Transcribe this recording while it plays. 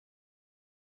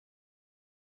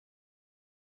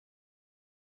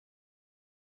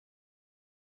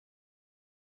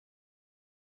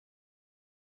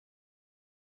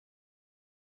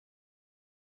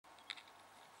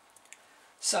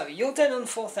So your Denon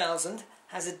 4000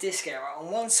 has a disk error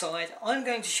on one side. I'm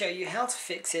going to show you how to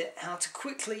fix it, how to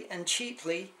quickly and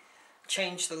cheaply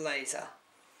change the laser.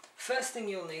 First thing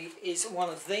you'll need is one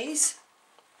of these.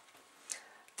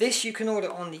 This you can order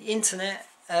on the internet.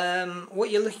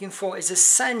 What you're looking for is a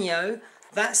Sanyo,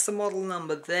 that's the model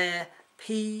number there,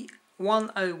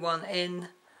 Pt.1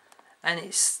 and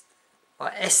it's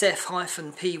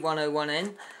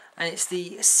SF-P101N, and it's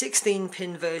the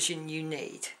 16-pin version you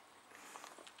need.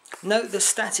 Note the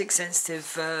static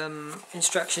sensitive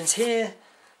instructions here.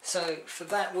 So for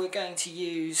that we're going to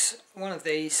use one of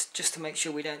these just to make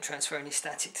sure we don't transfer any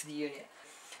static to the unit.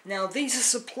 Now these are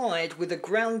supplied with a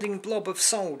grounding blob of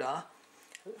solder.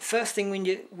 First thing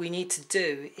we need to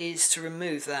do is to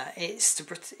remove that. It's to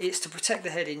protect the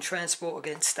head in transport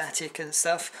against static and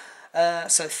stuff.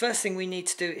 So first thing we need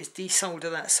to do is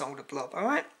desolder that solder blob.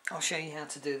 Alright, I'll show you how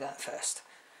to do that first.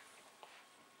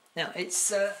 Now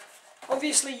it's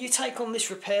obviously you take on this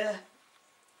repair,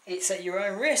 it's at your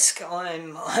own risk.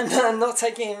 I'm not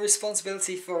taking any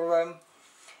responsibility for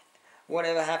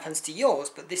whatever happens to yours,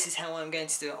 but this is how I'm going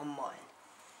to do it on mine.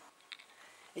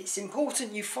 It's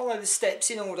important you follow the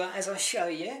steps in order as I show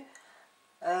you.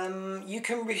 You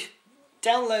can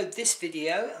download this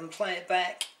video and play it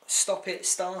back, stop it,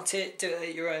 start it, do it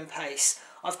at your own pace.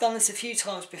 I've done this a few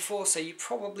times before, so you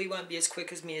probably won't be as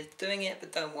quick as me at doing it,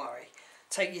 but don't worry.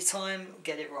 Take your time,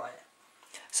 get it right.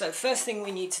 So first thing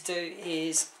we need to do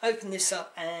is open this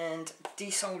up and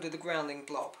desolder the grounding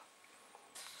blob.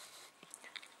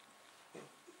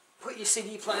 Put your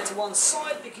CD player to one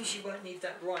side because you won't need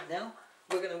that right now.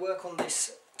 We're going to work on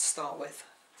this to start with.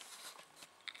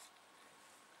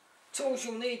 Tools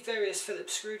you'll need, various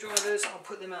Phillips screwdrivers. I'll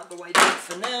put them out the way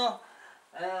for now.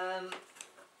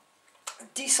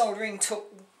 Desoldering tool,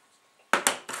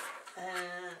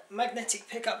 magnetic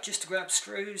pickup just to grab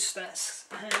screws, that's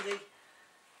handy.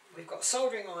 We've got a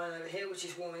soldering iron over here which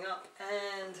is warming up,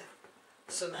 and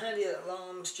some handy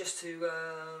alarms just to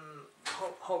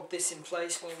hold this in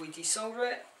place while we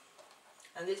desolder it.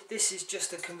 And this is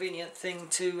just a convenient thing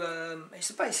to, it's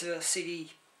the base of a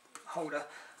CD holder,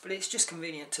 but it's just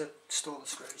convenient to store the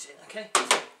screws in, okay?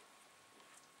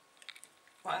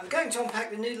 Right, I'm going to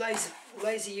unpack the new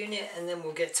laser unit and then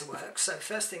we'll get to work. So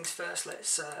first things first,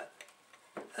 let's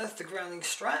earth the grounding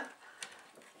strap.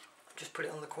 Just put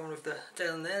it on the corner of the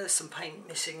down there. There's some paint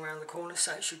missing around the corner,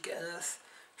 so it should get an earth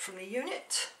from the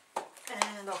unit.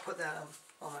 And I'll put that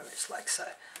on my wrist like so.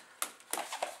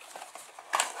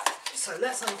 So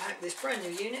let's unpack this brand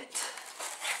new unit.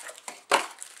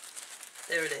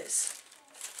 There it is.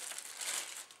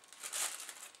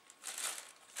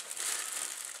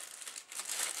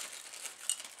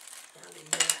 Now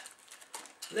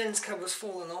the lens cover's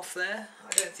fallen off there.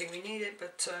 I don't think we need it,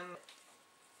 but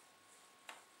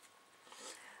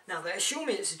now they assure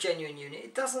me it's a genuine unit.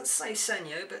 It doesn't say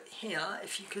Sanyo, but here,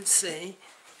 if you can see,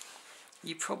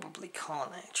 you probably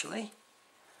can't actually.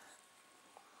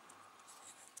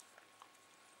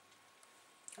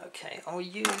 Okay, I'll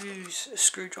use a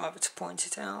screwdriver to point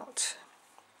it out.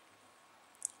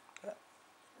 But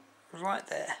right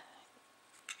there,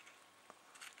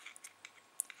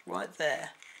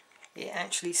 it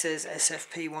actually says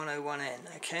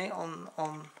SF-P101N. Okay, on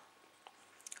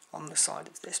the side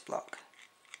of this block.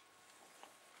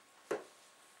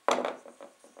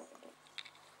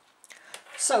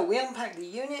 So we unpack the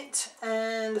unit,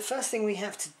 and the first thing we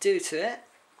have to do to it,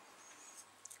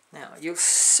 now you'll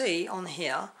see on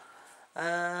here,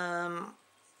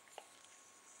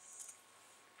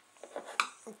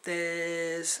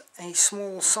 there's a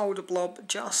small solder blob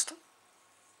just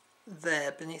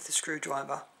there beneath the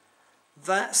screwdriver.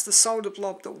 That's the solder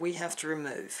blob that we have to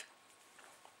remove.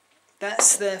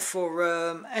 That's there for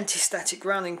anti-static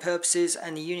grounding purposes,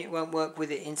 and the unit won't work with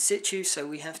it in situ, so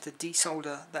we have to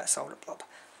desolder that solder blob.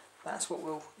 That's what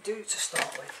we'll do to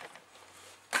start with.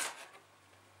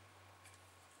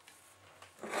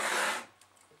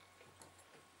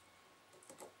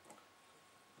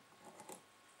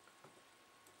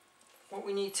 What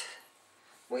you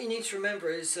need to remember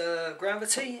is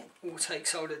gravity will take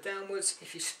solder downwards.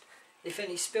 If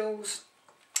any spills,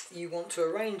 you want to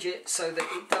arrange it so that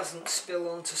it doesn't spill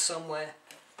onto somewhere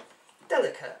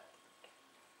delicate.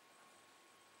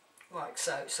 Like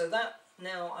so. So that,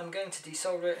 now I'm going to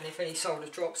desolder it, and if any solder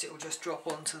drops, it will just drop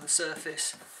onto the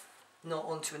surface, not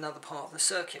onto another part of the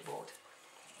circuit board.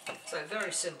 So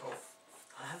very simple.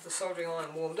 I have the soldering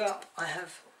iron warmed up, I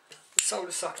have the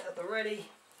solder socket at the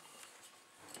ready.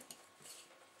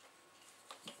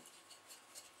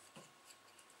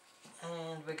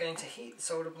 And we're going to heat the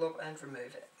solder blob and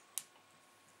remove it.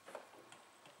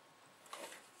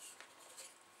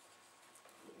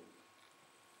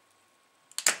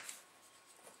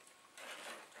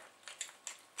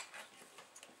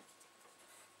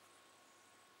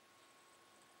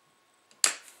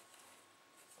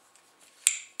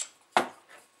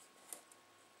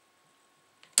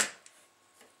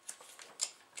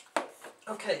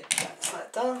 Okay, that's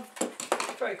that done.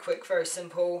 Very quick, very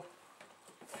simple.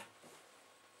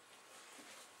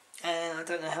 And I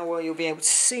don't know how well you'll be able to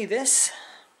see this.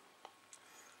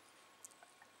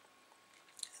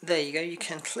 There you go, you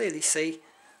can clearly see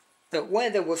that where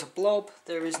there was a blob,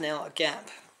 there is now a gap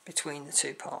between the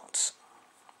two parts.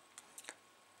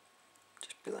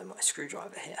 Just below my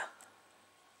screwdriver here.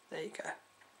 There you go.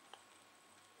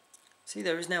 See,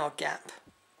 there is now a gap.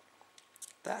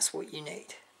 That's what you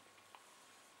need.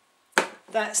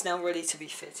 That's now ready to be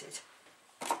fitted.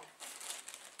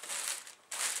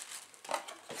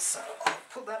 So I'll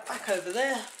put that back over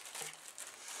there.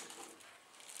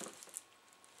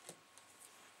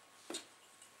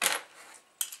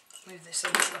 Move this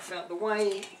other stuff out the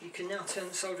way. You can now turn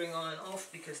the soldering iron off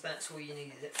because that's all you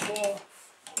needed it for.